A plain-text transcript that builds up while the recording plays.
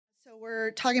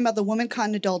We're talking about the woman caught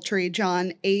in adultery,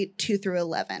 John 8, 2 through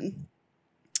 11.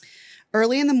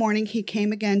 Early in the morning, he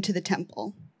came again to the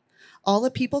temple. All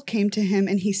the people came to him,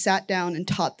 and he sat down and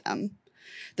taught them.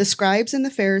 The scribes and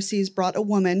the Pharisees brought a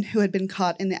woman who had been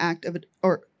caught in the act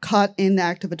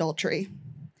of adultery.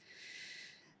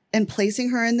 And placing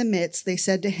her in the midst, they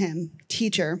said to him,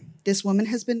 "Teacher, this woman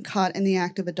has been caught in the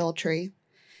act of adultery.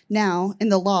 Now, in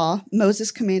the law,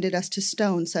 Moses commanded us to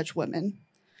stone such women.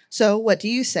 So what do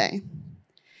you say?"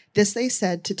 This they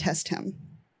said to test him.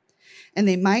 And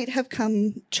they might have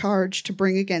come charge to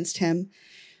bring against him.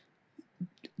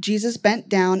 Jesus bent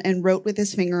down and wrote with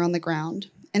his finger on the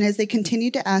ground. And as they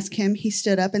continued to ask him, he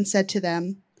stood up and said to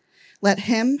them, "Let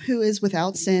him who is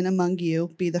without sin among you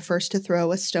be the first to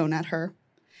throw a stone at her."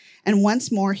 And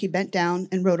once more he bent down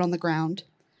and wrote on the ground.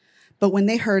 But when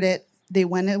they heard it, they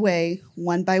went away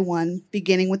one by one,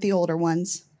 beginning with the older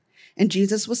ones. And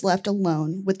Jesus was left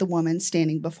alone with the woman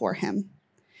standing before him.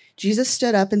 Jesus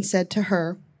stood up and said to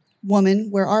her,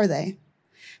 "Woman, where are they?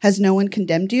 Has no one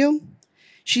condemned you?"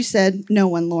 She said, "No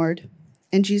one, Lord."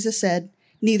 And Jesus said,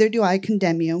 "Neither do I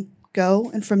condemn you.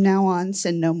 Go, and from now on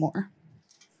sin no more."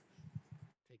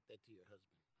 Take that to your husband.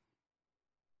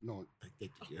 No, take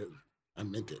that to your husband. I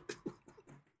meant it.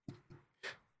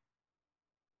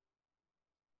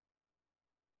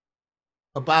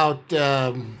 About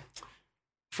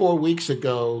 4 weeks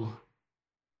ago,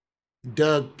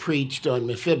 Doug preached on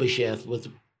Mephibosheth, which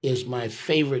is my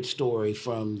favorite story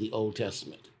from the Old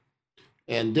Testament.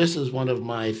 And this is one of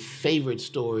my favorite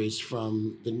stories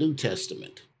from the New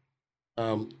Testament.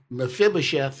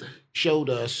 Mephibosheth showed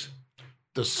us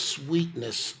the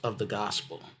sweetness of the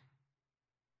gospel.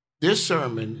 This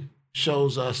sermon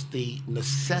shows us the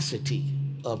necessity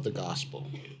of the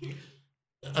gospel.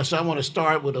 So I want to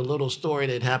start with a little story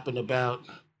that happened about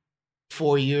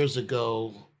 4 years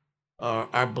ago.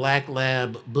 Our black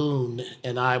lab, Boone,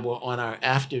 and I were on our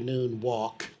afternoon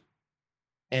walk,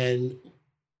 and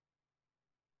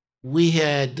we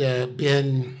had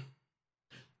been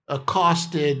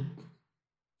accosted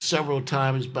several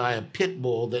times by a pit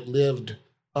bull that lived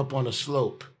up on a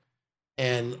slope.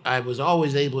 And I was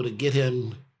always able to get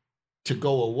him to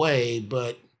go away,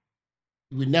 but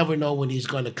we never know when he's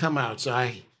going to come out. So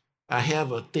I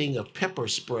have a thing of pepper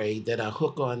spray that I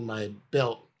hook on my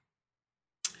belt.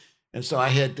 And so I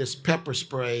had this pepper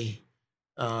spray,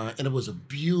 and it was a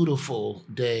beautiful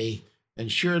day. And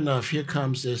sure enough, here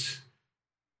comes this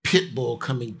pit bull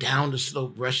coming down the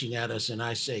slope, rushing at us. And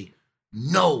I say,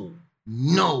 "No,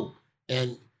 no."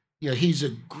 And, he's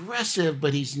aggressive,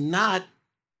 but he's not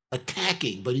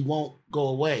attacking, but he won't go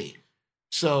away.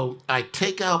 So I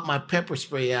take out my pepper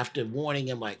spray after warning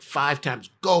him like 5 times,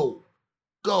 "Go,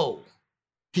 go."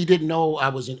 He didn't know I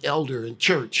was an elder in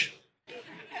church.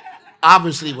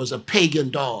 Obviously was a pagan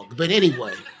dog. But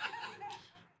anyway,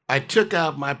 I took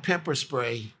out my pepper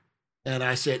spray and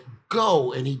I said,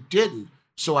 "Go," and he didn't.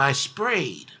 So I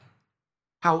sprayed.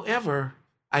 However,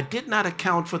 I did not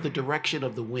account for the direction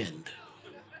of the wind.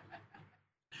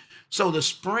 So the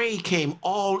spray came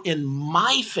all in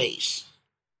my face.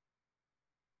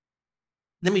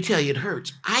 Let me tell you, it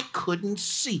hurts. I couldn't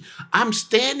see. I'm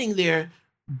standing there.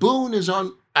 Boone is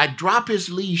on. I drop his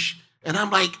leash, and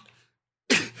I'm like,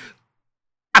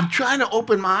 I'm trying to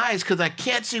open my eyes because I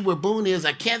can't see where Boone is.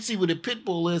 I can't see where the pit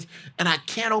bull is, and I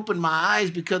can't open my eyes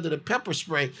because of the pepper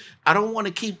spray. I don't want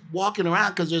to keep walking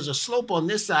around because there's a slope on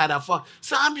this side. I fall.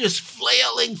 So I'm just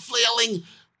flailing,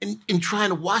 and trying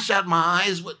to wash out my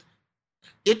eyes.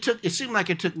 It seemed like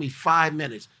it took me 5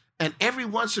 minutes, and every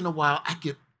once in a while I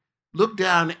could look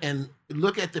down and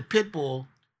look at the pit bull,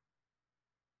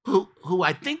 who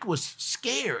I think was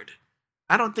scared.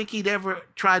 I don't think he'd ever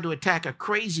tried to attack a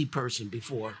crazy person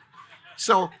before.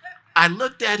 So I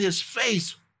looked at his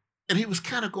face, and he was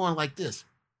kind of going like this.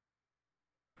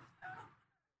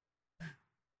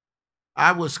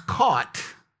 I was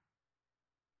caught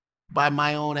by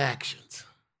my own actions.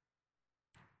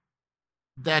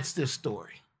 That's this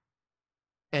story.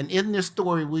 And in this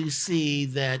story, we see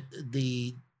that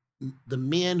the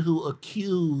men who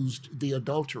accused the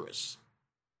adulteress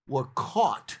were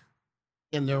caught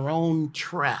in their own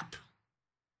trap.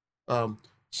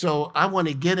 So I want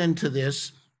to get into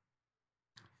this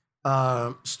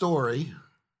story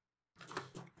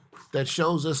that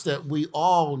shows us that we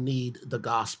all need the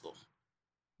gospel.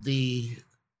 The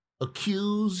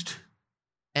accused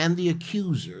and the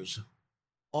accusers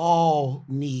all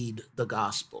need the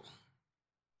gospel.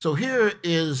 So here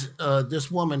is this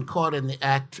woman caught in the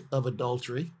act of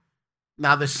adultery.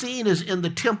 Now the scene is in the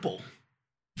temple,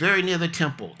 very near the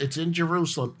temple. It's in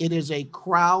Jerusalem. It is a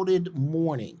crowded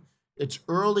morning. It's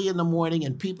early in the morning,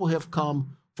 and people have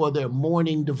come for their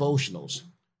morning devotionals.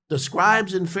 The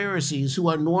scribes and Pharisees, who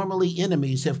are normally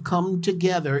enemies, have come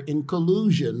together in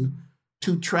collusion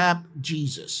to trap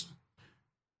Jesus.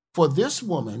 For this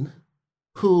woman,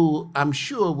 who I'm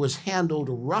sure was handled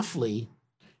roughly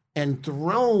and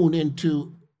thrown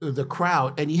into the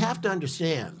crowd, and you have to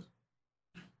understand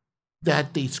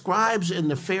that the scribes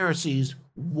and the Pharisees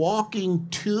walking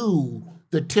to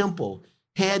the temple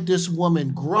had this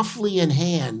woman gruffly in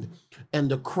hand, and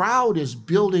the crowd is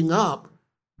building up.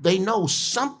 They know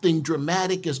something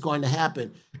dramatic is going to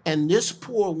happen. And this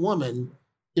poor woman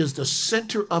is the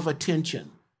center of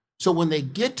attention. So when they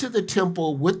get to the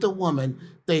temple with the woman,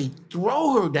 they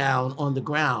throw her down on the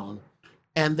ground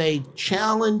and they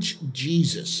challenge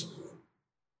Jesus.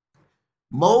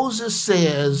 Moses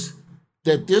says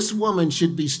that this woman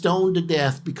should be stoned to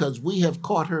death because we have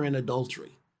caught her in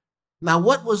adultery. Now,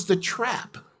 what was the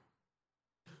trap?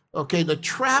 Okay, the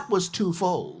trap was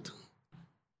twofold.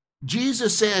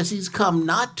 Jesus says he's come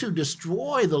not to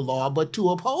destroy the law, but to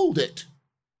uphold it,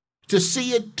 to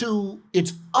see it to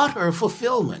its utter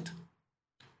fulfillment.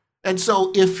 And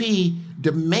so if he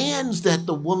demands that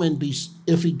the woman be,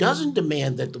 if he doesn't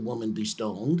demand that the woman be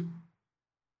stoned,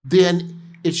 then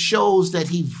it shows that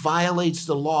he violates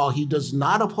the law. He does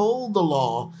not uphold the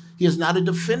law. He is not a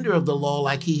defender of the law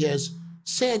like he has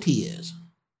said he is.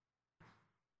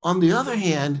 On the other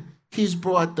hand, he's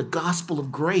brought the gospel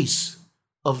of grace,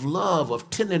 of love,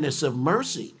 of tenderness, of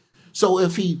mercy. So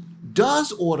if he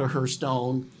does order her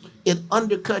stoned, it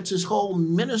undercuts his whole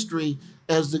ministry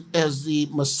as the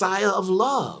Messiah of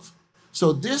love.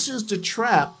 So this is the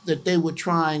trap that they were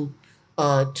trying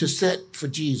to set for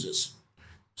Jesus.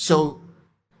 So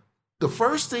the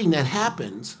first thing that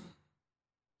happens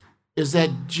is that,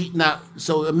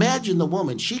 so imagine the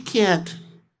woman, she can't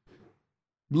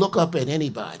look up at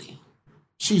anybody.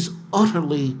 She's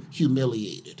utterly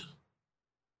humiliated.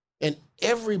 And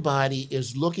everybody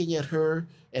is looking at her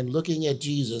and looking at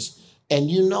Jesus. And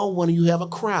you know, when you have a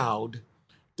crowd,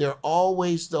 there are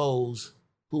always those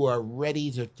who are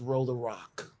ready to throw the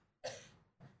rock.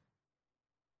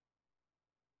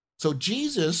 So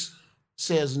Jesus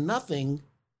says nothing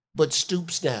but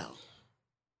stoops down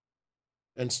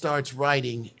and starts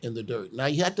writing in the dirt. Now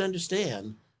you have to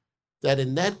understand that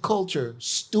in that culture,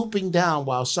 stooping down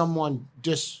while someone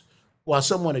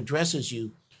addresses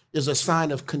you is a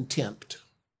sign of contempt.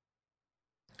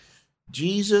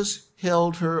 Jesus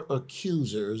held her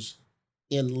accusers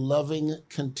in loving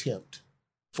contempt,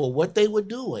 for what they were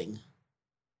doing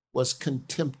was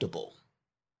contemptible.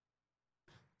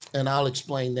 And I'll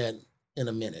explain that in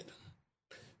a minute.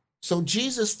 So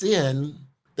Jesus then,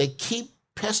 they keep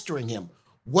pestering him.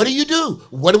 What do you do?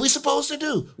 What are we supposed to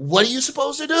do? What are you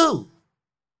supposed to do?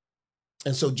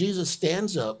 And so Jesus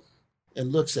stands up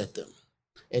and looks at them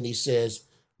and he says,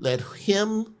 let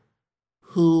him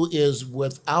who is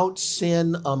without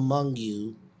sin among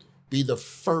you be the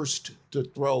first to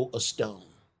throw a stone.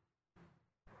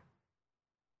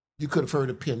 You could have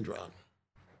heard a pin drop.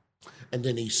 And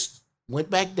then he went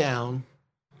back down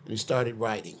and he started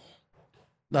writing.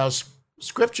 Now,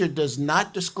 Scripture does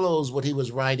not disclose what he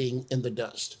was writing in the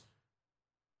dust.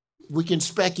 We can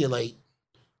speculate,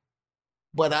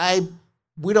 but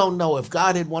we don't know. If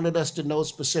God had wanted us to know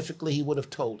specifically, he would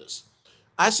have told us.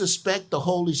 I suspect the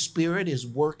Holy Spirit is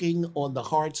working on the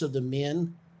hearts of the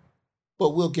men,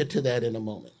 but we'll get to that in a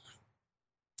moment.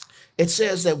 It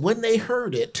says that when they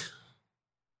heard it,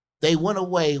 they went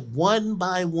away one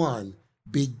by one,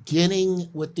 beginning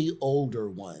with the older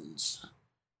ones.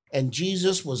 And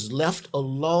Jesus was left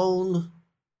alone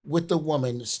with the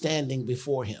woman standing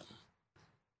before him.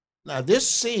 Now, this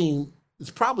scene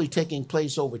is probably taking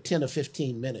place over 10 or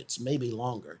 15 minutes, maybe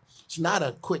longer. It's not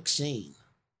a quick scene.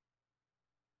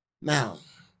 Now,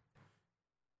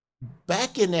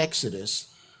 back in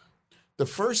Exodus, the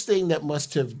first thing that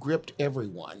must have gripped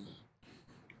everyone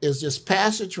is this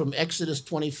passage from Exodus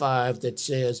 25 that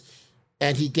says,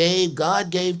 and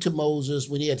God gave to Moses,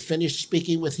 when he had finished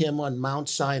speaking with him on Mount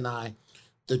Sinai,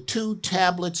 the 2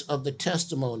 tablets of the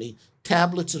testimony,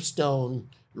 tablets of stone,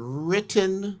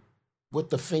 written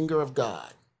with the finger of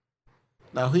God.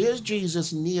 Now here's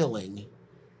Jesus kneeling,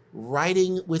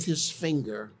 writing with his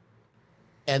finger,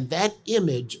 and that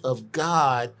image of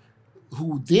God,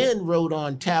 who then wrote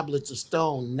on tablets of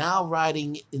stone, now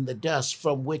writing in the dust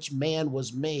from which man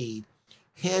was made,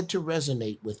 had to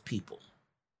resonate with people.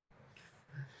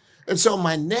 And so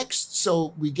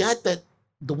we got that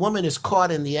the woman is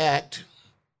caught in the act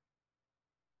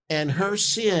and her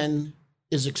sin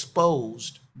is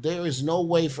exposed. There is no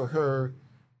way for her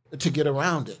to get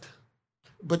around it.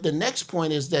 But the next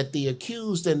point is that the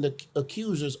accused and the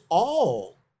accusers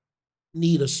all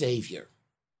need a savior.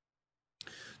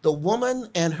 The woman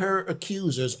and her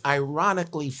accusers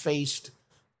ironically faced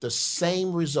the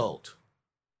same result: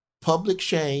 public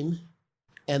shame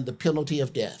and the penalty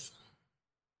of death.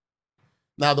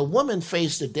 Now, the woman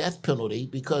faced the death penalty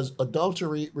because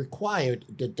adultery required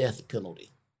the death penalty.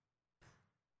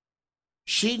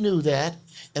 She knew that,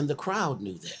 and the crowd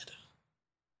knew that.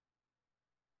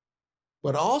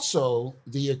 But also,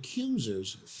 the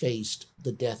accusers faced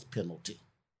the death penalty.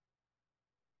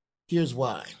 Here's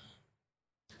why.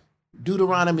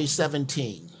 Deuteronomy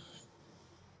 17.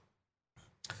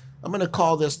 I'm going to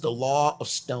call this the law of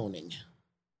stoning.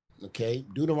 Okay,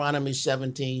 Deuteronomy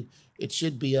 17. It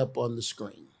should be up on the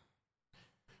screen.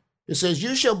 It says,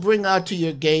 "You shall bring out to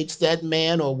your gates that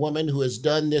man or woman who has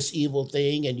done this evil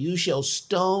thing, and you shall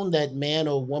stone that man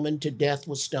or woman to death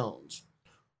with stones.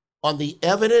 On the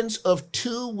evidence of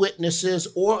 2 witnesses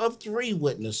or of 3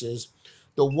 witnesses,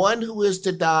 the one who is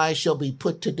to die shall be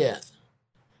put to death.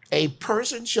 A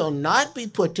person shall not be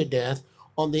put to death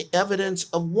on the evidence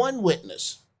of 1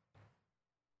 witness.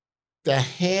 The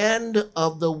hand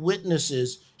of the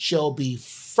witnesses shall be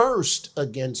first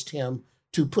against him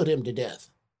to put him to death,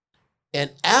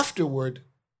 and afterward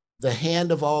the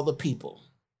hand of all the people."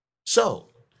 So,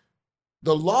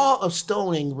 the law of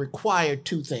stoning required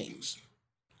 2 things.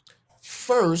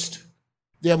 First,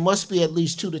 there must be at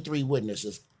least 2 to 3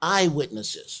 witnesses,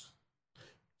 eyewitnesses.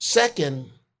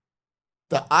 Second,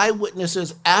 the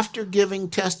eyewitnesses, after giving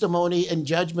testimony and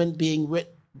judgment being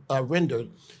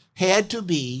rendered, had to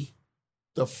be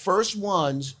the first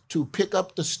ones to pick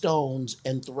up the stones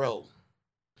and throw.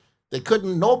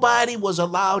 Nobody was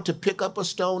allowed to pick up a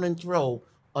stone and throw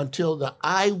until the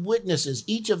eyewitnesses,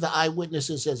 each of the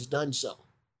eyewitnesses has done so.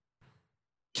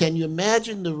 Can you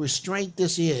imagine the restraint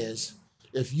this is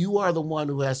if you are the one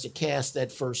who has to cast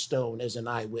that first stone as an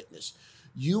eyewitness?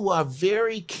 You are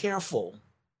very careful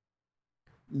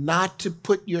not to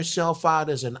put yourself out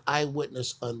as an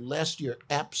eyewitness unless you're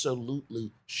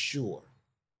absolutely sure.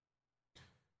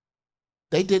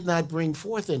 They did not bring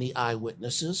forth any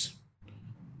eyewitnesses,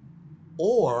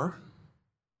 or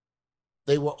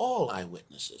they were all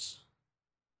eyewitnesses.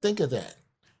 Think of that.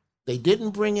 They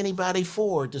didn't bring anybody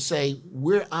forward to say,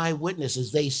 we're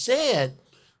eyewitnesses. They said,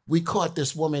 we caught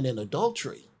this woman in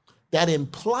adultery. That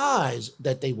implies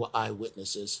that they were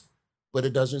eyewitnesses, but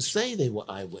it doesn't say they were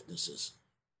eyewitnesses.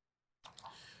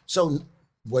 So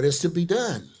what is to be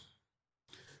done?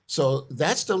 So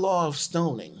that's the law of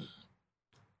stoning.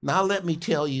 Now let me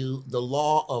tell you the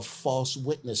law of false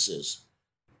witnesses.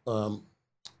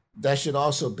 That should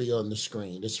also be on the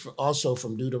screen. It's also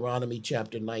from Deuteronomy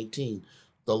chapter 19.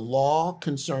 The law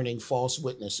concerning false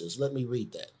witnesses. Let me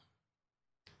read that.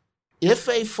 "If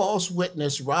a false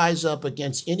witness rise up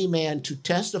against any man to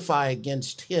testify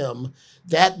against him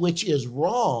that which is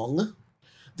wrong,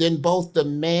 then both the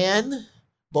men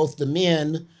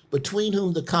between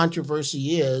whom the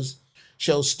controversy is,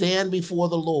 shall stand before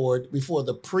the Lord, before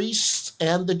the priests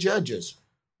and the judges,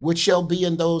 which shall be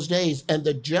in those days, and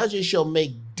the judges shall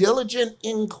make diligent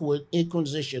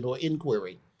inquisition or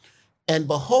inquiry. And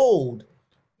behold,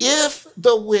 if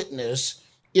the witness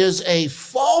is a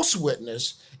false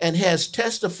witness and has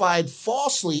testified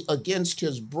falsely against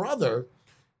his brother,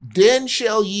 then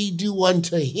shall ye do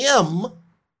unto him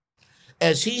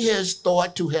as he has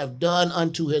thought to have done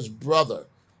unto his brother.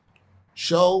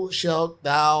 So shalt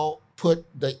thou put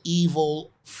the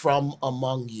evil from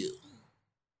among you."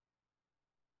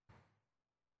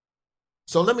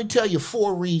 So let me tell you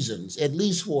 4 reasons, at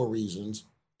least 4 reasons,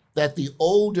 that the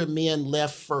older men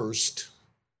left first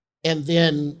and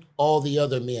then all the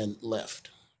other men left.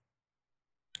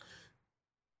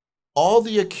 All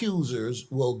the accusers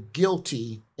were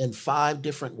guilty in 5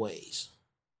 different ways.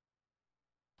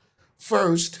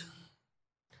 First,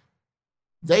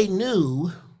 they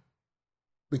knew,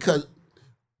 because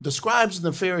the scribes and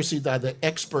the Pharisees are the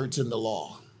experts in the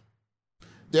law.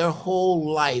 Their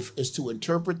whole life is to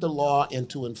interpret the law and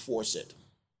to enforce it.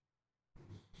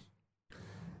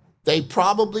 They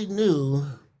probably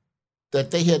knew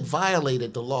that they had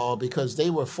violated the law because they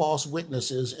were false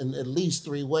witnesses in at least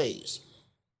 3 ways.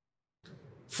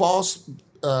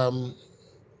 And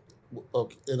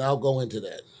I'll go into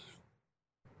that.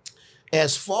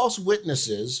 As false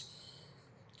witnesses,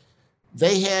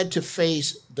 they had to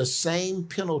face the same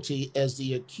penalty as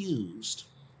the accused.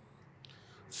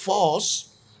 False,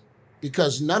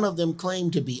 because none of them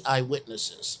claimed to be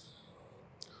eyewitnesses.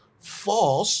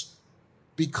 False,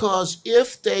 because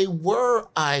if they were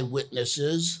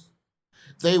eyewitnesses,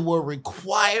 they were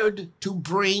required to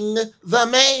bring the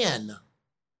man.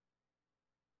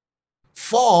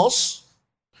 False,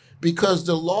 because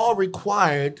the law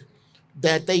required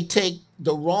that they take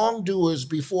the wrongdoers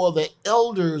before the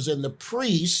elders and the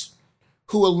priests,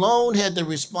 who alone had the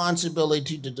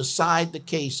responsibility to decide the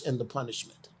case and the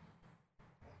punishment.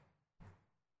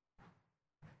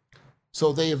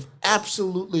 So they have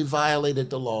absolutely violated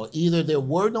the law. Either there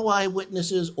were no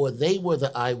eyewitnesses or they were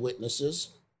the eyewitnesses.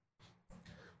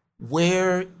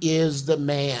 Where is the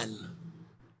man?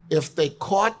 If they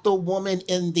caught the woman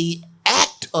in the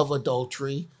act of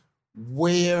adultery,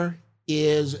 where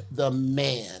is the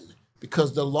man?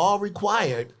 Because the law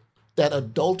required that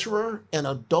adulterer and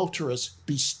adulteress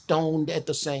be stoned at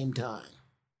the same time.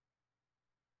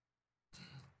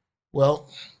 Well,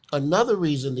 another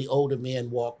reason the older men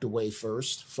walked away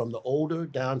first, from the older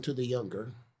down to the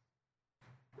younger,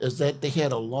 is that they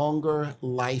had a longer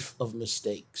life of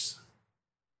mistakes.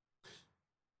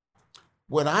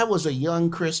 When I was a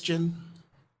young Christian,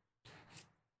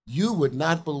 you would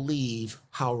not believe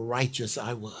how righteous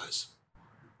I was.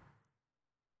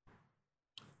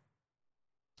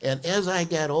 And as I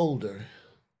got older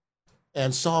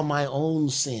and saw my own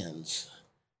sins,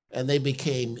 and they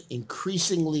became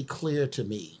increasingly clear to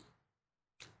me,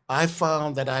 I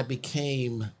found that I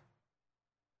became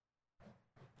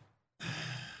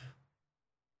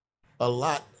a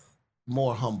lot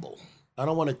more humble. I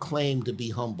don't want to claim to be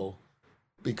humble,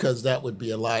 because that would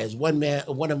be a lie. As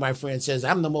one of my friends says,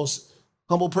 I'm the most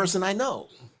humble person I know.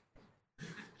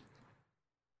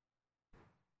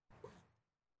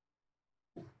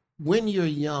 When you're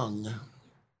young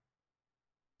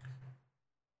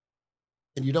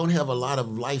and you don't have a lot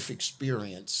of life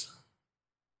experience,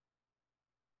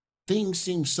 things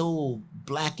seem so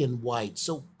black and white,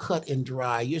 so cut and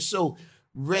dry. You're so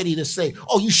ready to say,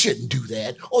 oh, you shouldn't do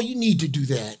that. Oh, you need to do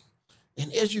that.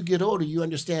 And as you get older, you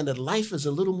understand that life is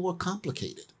a little more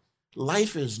complicated.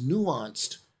 Life is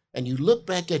nuanced. And you look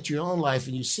back at your own life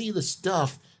and you see the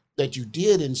stuff that you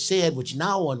did and said, which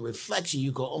now on reflection,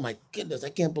 you go, oh my goodness, I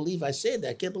can't believe I said that.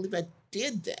 I can't believe I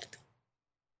did that.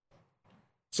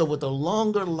 So with a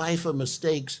longer life of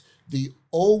mistakes, the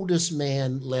oldest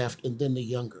man left and then the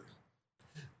younger.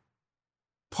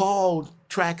 Paul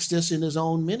tracks this in his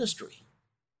own ministry.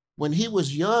 When he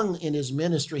was young in his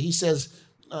ministry, he says,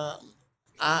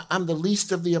 I'm the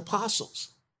least of the apostles.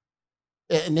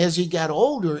 And as he got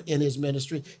older in his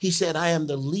ministry, he said, I am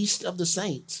the least of the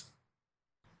saints.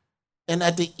 And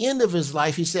at the end of his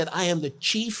life, he said, I am the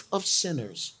chief of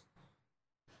sinners.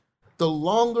 The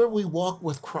longer we walk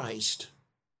with Christ,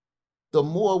 the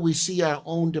more we see our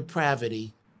own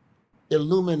depravity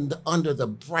illumined under the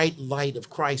bright light of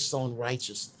Christ's own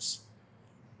righteousness.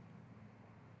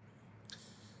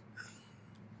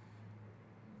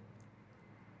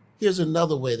 Here's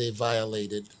another way they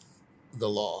violated the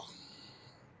law.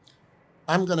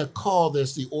 I'm going to call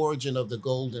this the origin of the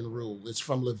golden rule. It's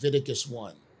from Leviticus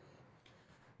 1.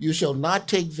 You shall not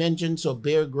take vengeance or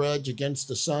bear grudge against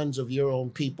the sons of your own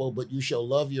people, but you shall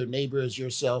love your neighbor as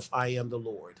yourself. I am the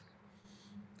Lord.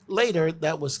 Later,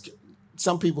 that was,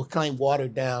 some people claim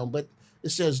watered down, but it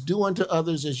says, do unto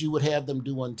others as you would have them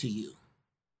do unto you.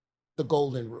 The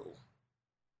golden rule.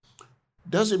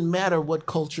 Doesn't matter what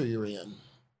culture you're in.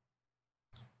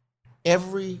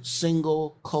 Every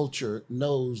single culture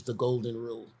knows the golden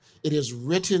rule. It is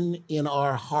written in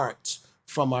our hearts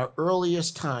from our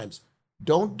earliest times.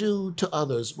 Don't do to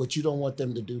others what you don't want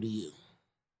them to do to you.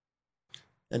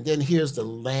 And then here's the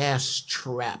last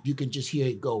trap. You can just hear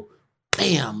it go,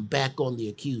 bam, back on the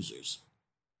accusers.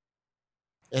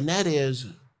 And that is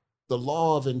the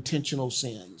law of intentional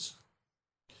sins.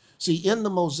 See, in the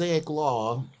Mosaic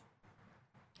law,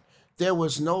 there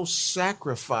was no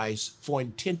sacrifice for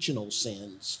intentional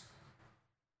sins.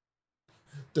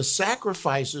 The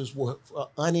sacrifices were for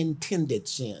unintended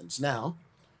sins. Now,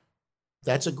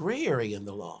 that's a gray area in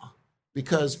the law,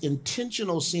 because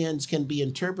intentional sins can be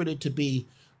interpreted to be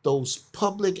those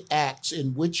public acts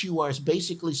in which you are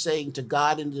basically saying to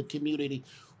God and the community,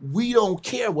 we don't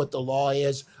care what the law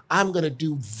is. I'm going to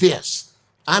do this.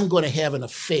 I'm going to have an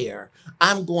affair.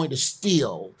 I'm going to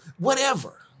steal,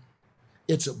 whatever.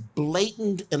 It's a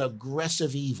blatant and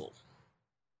aggressive evil.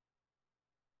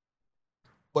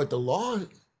 But the law,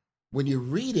 when you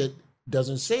read it,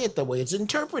 doesn't say it that way. It's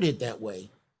interpreted that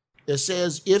way. It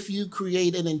says, if you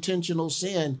create an intentional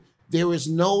sin, there is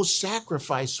no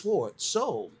sacrifice for it.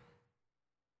 So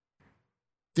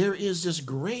there is this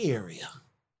gray area.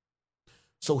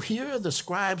 So here are the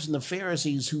scribes and the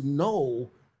Pharisees who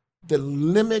know the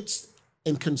limits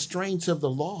and constraints of the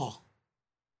law.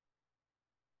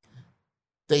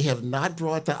 They have not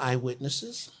brought the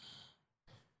eyewitnesses.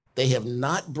 They have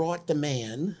not brought the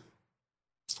man.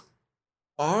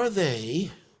 Are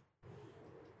they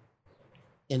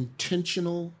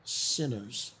intentional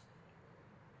sinners?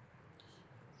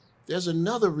 there's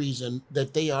another reason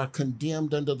that they are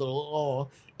condemned under the law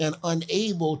and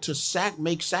unable to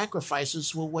make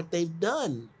sacrifices for what they've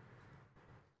done.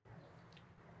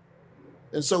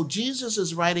 And so Jesus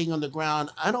is writing on the ground.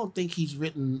 I don't think he's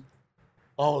written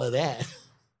all of that.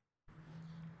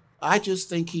 I just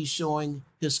think he's showing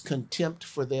his contempt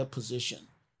for their position.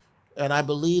 And I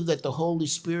believe that the Holy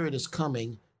Spirit is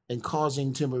coming and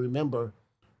causing them to remember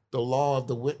the law of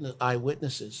the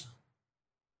eyewitnesses.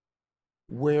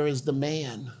 Where is the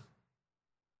man?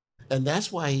 And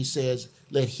that's why he says,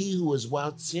 let he who is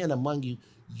without sin among you,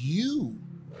 you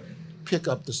pick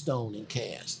up the stone and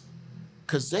cast.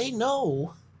 Because they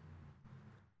know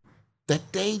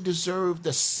that they deserve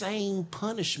the same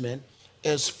punishment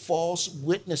as false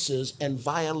witnesses and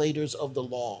violators of the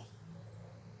law.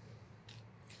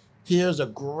 Here's a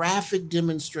graphic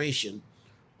demonstration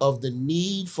of the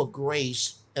need for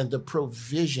grace and the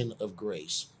provision of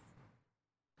grace.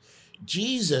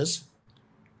 Jesus,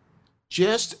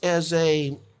 just as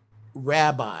a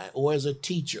rabbi or as a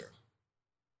teacher,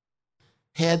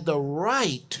 had the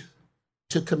right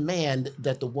to command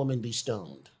that the woman be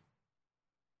stoned.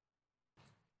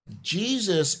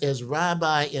 Jesus, as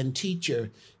rabbi and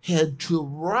teacher, had the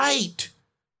right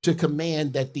to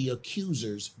command that the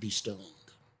accusers be stoned.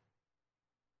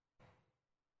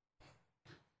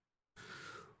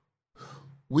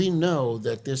 We know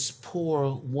that this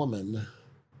poor woman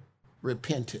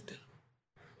repented.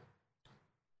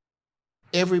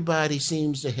 Everybody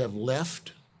seems to have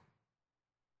left.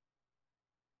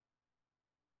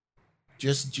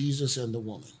 Just Jesus and the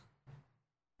woman.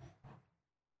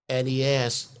 And he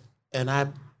asked,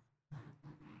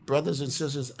 brothers and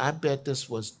sisters, I bet this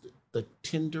was the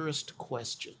tenderest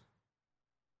question.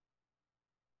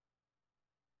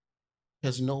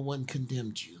 Has no one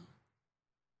condemned you?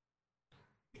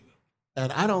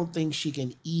 And I don't think she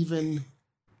can even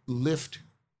lift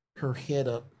her head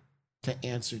up to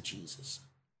answer Jesus.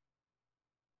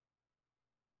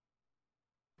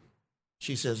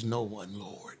 She says, no one,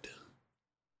 Lord.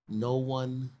 No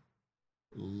one,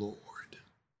 Lord.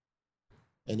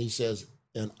 And he says,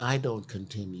 and I don't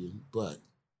condemn you, but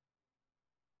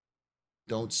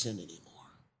don't sin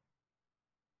anymore.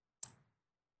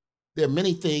 There are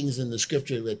many things in the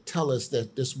scripture that tell us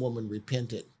that this woman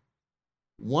repented.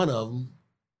 One of them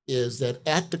is that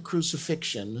at the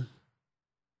crucifixion,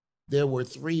 there were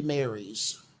 3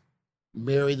 Marys.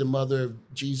 Mary, the mother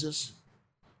of Jesus,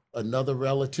 another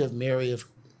relative, Mary of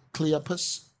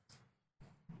Cleopas,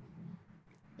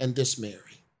 and this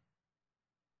Mary.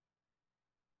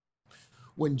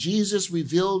 When Jesus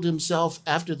revealed himself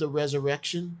after the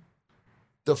resurrection,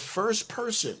 the first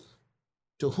person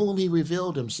to whom he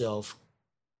revealed himself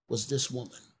was this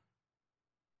woman.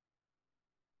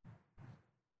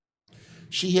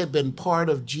 She had been part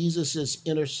of Jesus's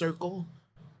inner circle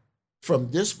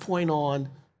from this point on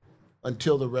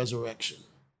until the resurrection.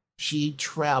 She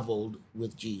traveled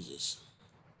with Jesus.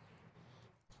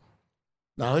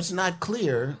 Now, it's not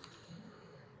clear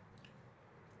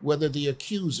whether the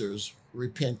accusers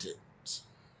repented.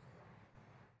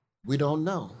 We don't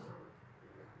know.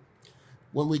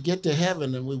 When we get to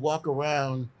heaven and we walk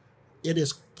around, it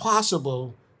is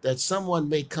possible that someone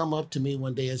may come up to me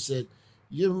one day and said,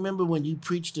 you remember when you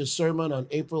preached a sermon on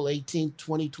April 18th,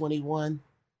 2021?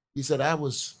 He said, I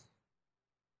was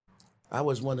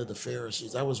one of the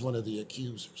Pharisees. I was one of the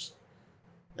accusers.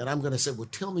 And I'm going to say, well,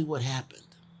 tell me what happened.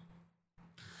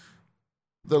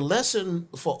 The lesson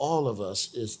for all of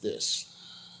us is this.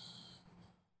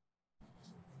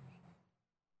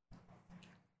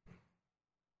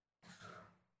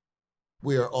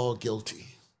 We are all guilty.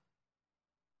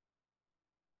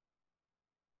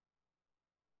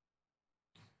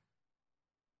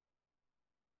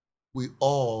 We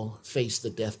all face the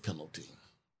death penalty.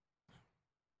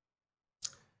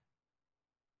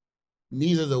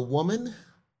 Neither the woman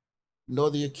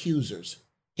nor the accusers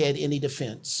had any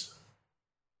defense.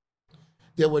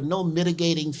 There were no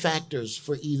mitigating factors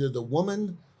for either the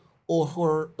woman or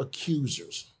her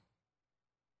accusers.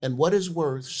 And what is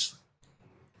worse,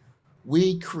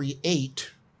 we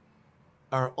create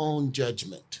our own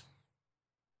judgment.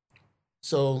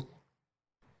 So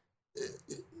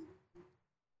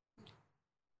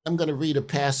I'm going to read a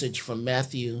passage from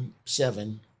Matthew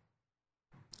 7.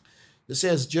 It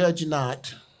says, judge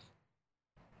not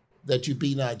that you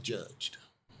be not judged.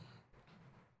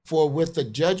 For with the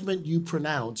judgment you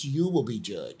pronounce, you will be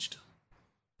judged.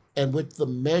 And with the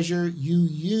measure you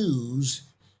use,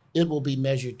 it will be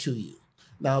measured to you.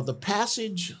 Now, the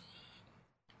passage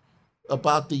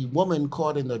about the woman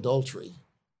caught in adultery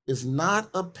is not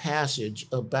a passage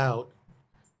about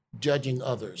judging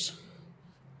others.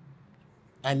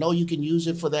 I know you can use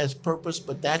it for that purpose,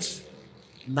 but that's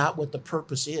not what the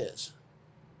purpose is.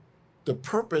 The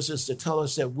purpose is to tell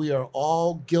us that we are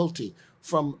all guilty,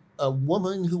 from a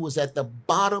woman who was at the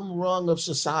bottom rung of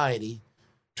society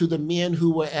to the men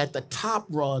who were at the top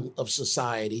rung of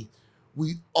society.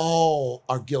 We all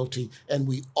are guilty, and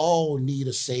we all need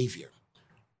a savior.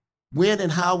 When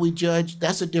and how we judge,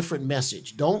 that's a different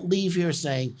message. Don't leave here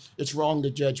saying it's wrong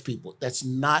to judge people. That's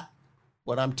not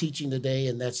what I'm teaching today,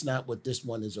 and that's not what this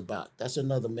one is about. That's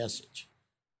another message.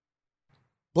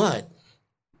 But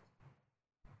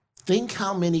think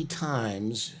how many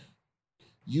times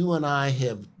you and I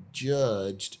have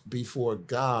judged before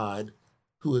God,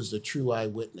 who is the true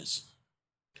eyewitness.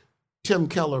 Tim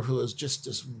Keller, who is just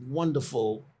this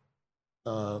wonderful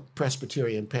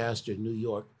Presbyterian pastor in New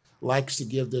York, likes to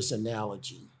give this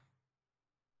analogy.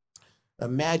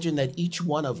 Imagine that each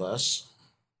one of us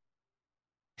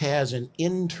has an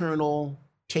internal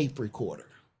tape recorder.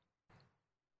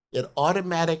 It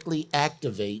automatically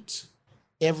activates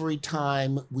every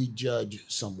time we judge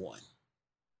someone.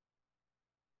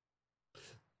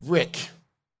 Rick,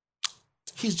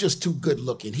 he's just too good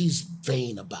looking. He's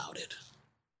vain about it.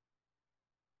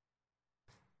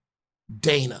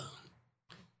 Dana,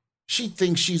 she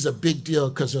thinks she's a big deal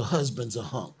because her husband's a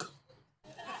hunk.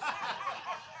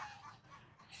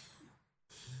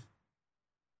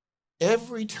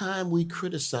 Every time we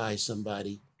criticize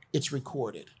somebody, it's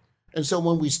recorded. And so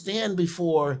when we stand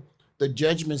before the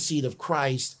judgment seat of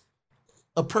Christ,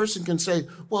 a person can say,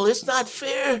 well, it's not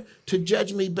fair to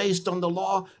judge me based on the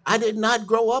law. I did not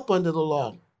grow up under the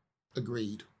law.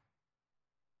 Agreed.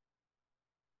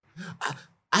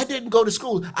 I didn't go to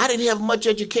school. I didn't have much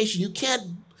education. You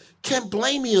can't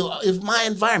blame me if my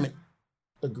environment.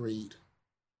 Agreed.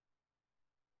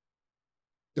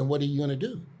 Then what are you going to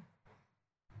do?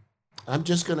 I'm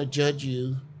just going to judge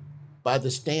you by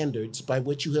the standards by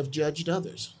which you have judged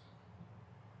others.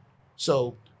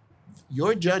 So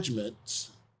your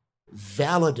judgments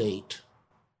validate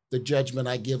the judgment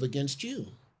I give against you.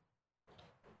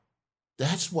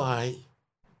 That's why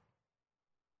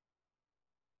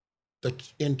the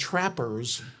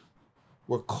entrappers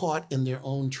were caught in their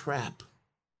own trap.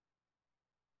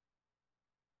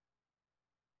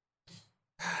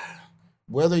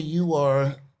 Whether you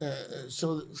are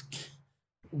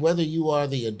whether you are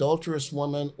the adulterous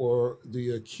woman or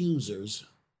the accusers,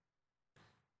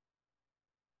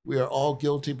 we are all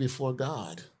guilty before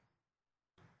God.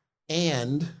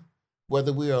 And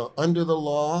whether we are under the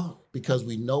law because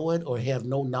we know it or have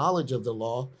no knowledge of the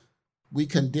law, we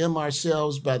condemn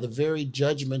ourselves by the very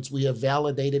judgments we have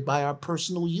validated by our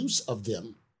personal use of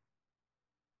them.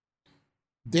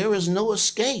 There is no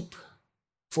escape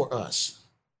for us.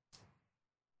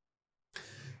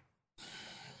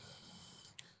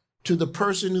 To the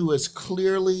person who has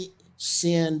clearly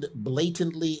sinned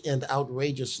blatantly and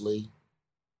outrageously,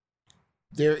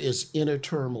 there is inner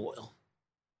turmoil.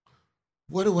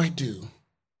 What do I do?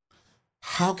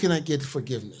 How can I get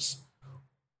forgiveness?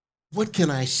 What can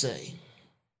I say?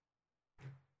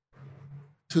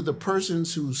 To the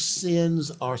persons whose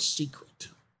sins are secret,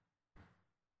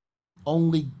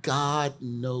 only God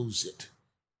knows it.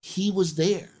 He was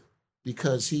there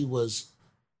because he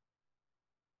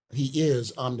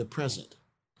is omnipresent.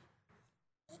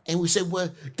 And we say,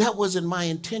 well, that wasn't my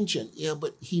intention. Yeah,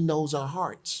 but he knows our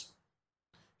hearts.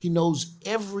 He knows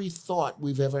every thought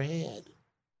we've ever had.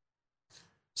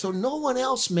 So no one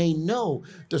else may know.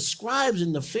 The scribes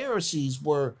and the Pharisees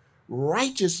were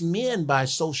righteous men by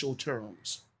social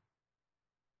terms,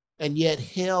 and yet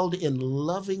held in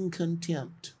loving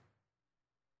contempt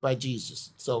by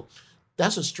Jesus. So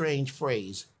that's a strange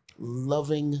phrase,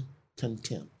 loving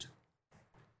contempt.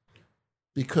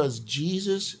 Because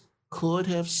Jesus could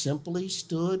have simply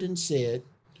stood and said,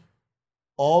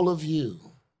 all of you,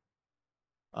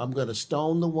 I'm going to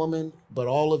stone the woman, but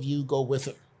all of you go with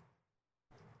her.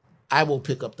 I will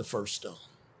pick up the first stone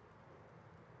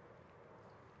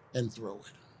and throw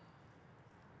it.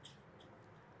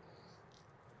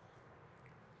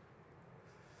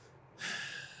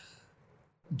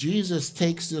 Jesus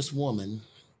takes this woman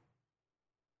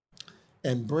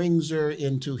and brings her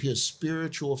into his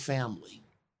spiritual family,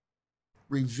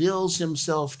 reveals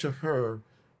himself to her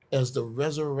as the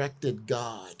resurrected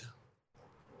God,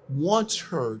 wants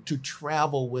her to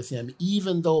travel with him,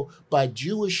 even though by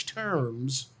Jewish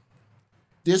terms,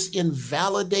 this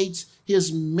invalidates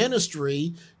his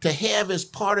ministry to have as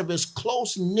part of his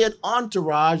close-knit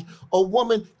entourage a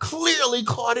woman clearly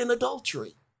caught in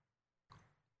adultery.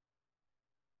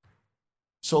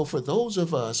 So for those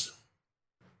of us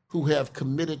who have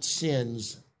committed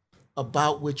sins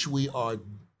about which we are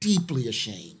deeply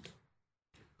ashamed,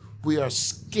 We are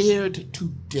scared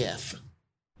to death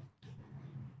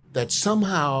that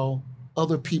somehow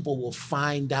other people will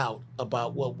find out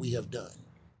about what we have done.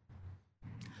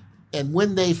 And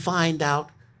when they find out,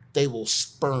 they will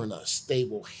spurn us, they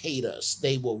will hate us,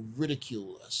 they will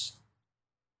ridicule us.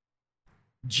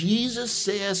 Jesus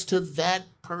says to that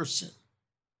person,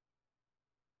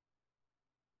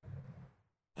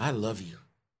 I love you.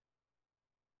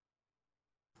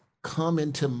 Come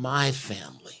into my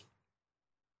family.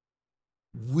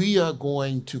 We are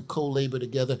going to co-labor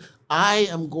together. I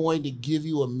am going to give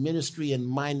you a ministry in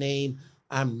my name.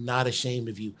 I'm not ashamed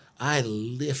of you. I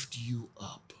lift you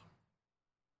up.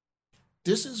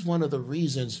 This is one of the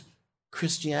reasons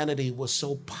Christianity was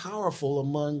so powerful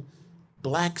among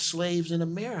Black slaves in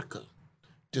America.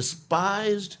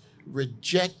 Despised,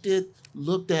 rejected,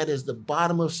 looked at as the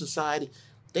bottom of society.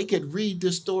 They could read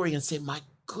this story and say, my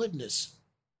goodness,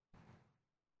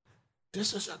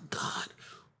 this is a God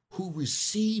who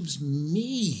receives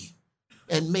me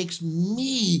and makes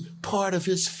me part of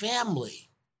his family.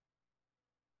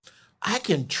 I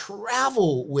can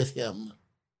travel with him,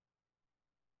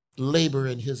 labor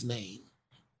in his name.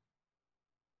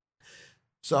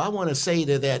 So I want to say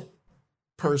to that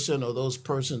person or those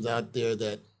persons out there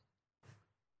that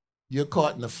you're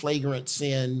caught in a flagrant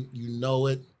sin, you know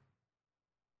it.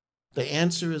 The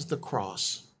answer is the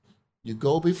cross. You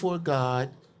go before God,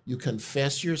 you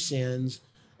confess your sins,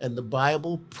 and the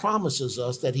Bible promises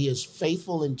us that he is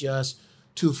faithful and just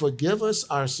to forgive us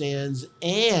our sins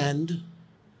and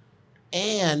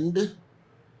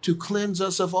to cleanse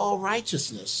us of all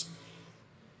righteousness.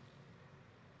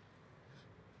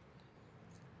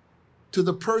 To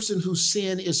the person whose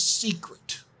sin is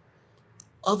secret,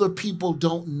 other people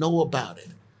don't know about it,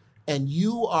 and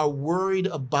you are worried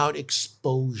about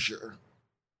exposure.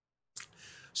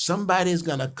 Somebody's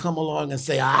going to come along and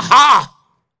say, aha!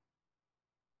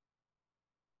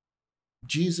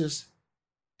 Jesus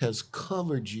has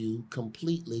covered you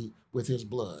completely with his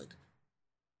blood.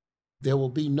 There will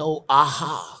be no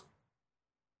aha.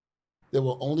 There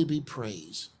will only be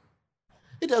praise.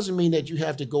 It doesn't mean that you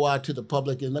have to go out to the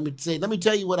public and let me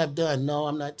tell you what I've done. No,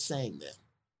 I'm not saying that.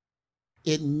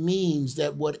 It means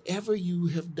that whatever you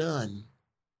have done,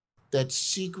 that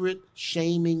secret,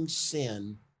 shaming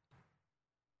sin,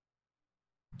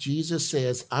 Jesus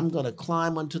says, I'm going to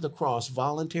climb onto the cross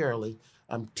voluntarily.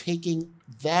 I'm taking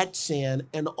that sin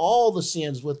and all the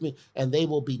sins with me, and they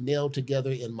will be nailed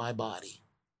together in my body.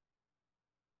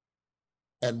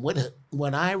 And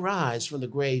when I rise from the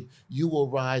grave, you will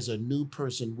rise a new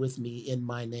person with me in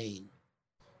my name,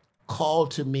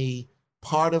 called to me,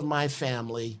 part of my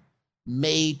family,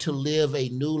 made to live a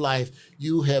new life.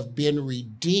 You have been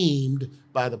redeemed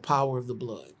by the power of the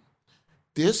blood.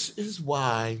 This is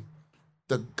why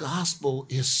the gospel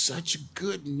is such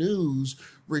good news,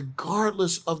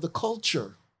 regardless of the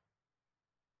culture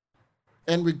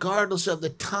and regardless of the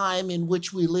time in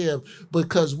which we live,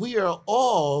 because we are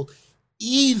all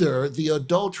either the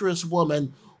adulterous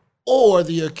woman or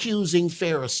the accusing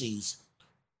Pharisees.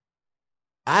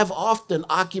 I've often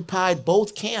occupied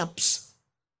both camps,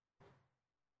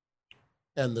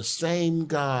 and the same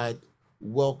God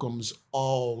welcomes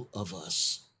all of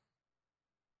us.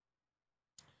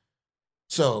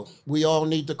 So we all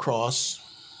need the cross.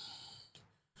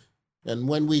 And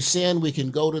when we sin, we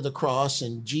can go to the cross,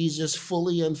 and Jesus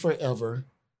fully and forever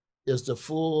is the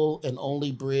full and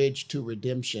only bridge to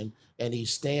redemption. And he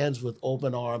stands with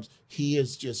open arms. He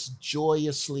is just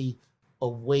joyously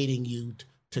awaiting you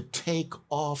to take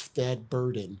off that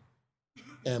burden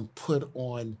and put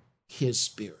on his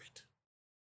spirit.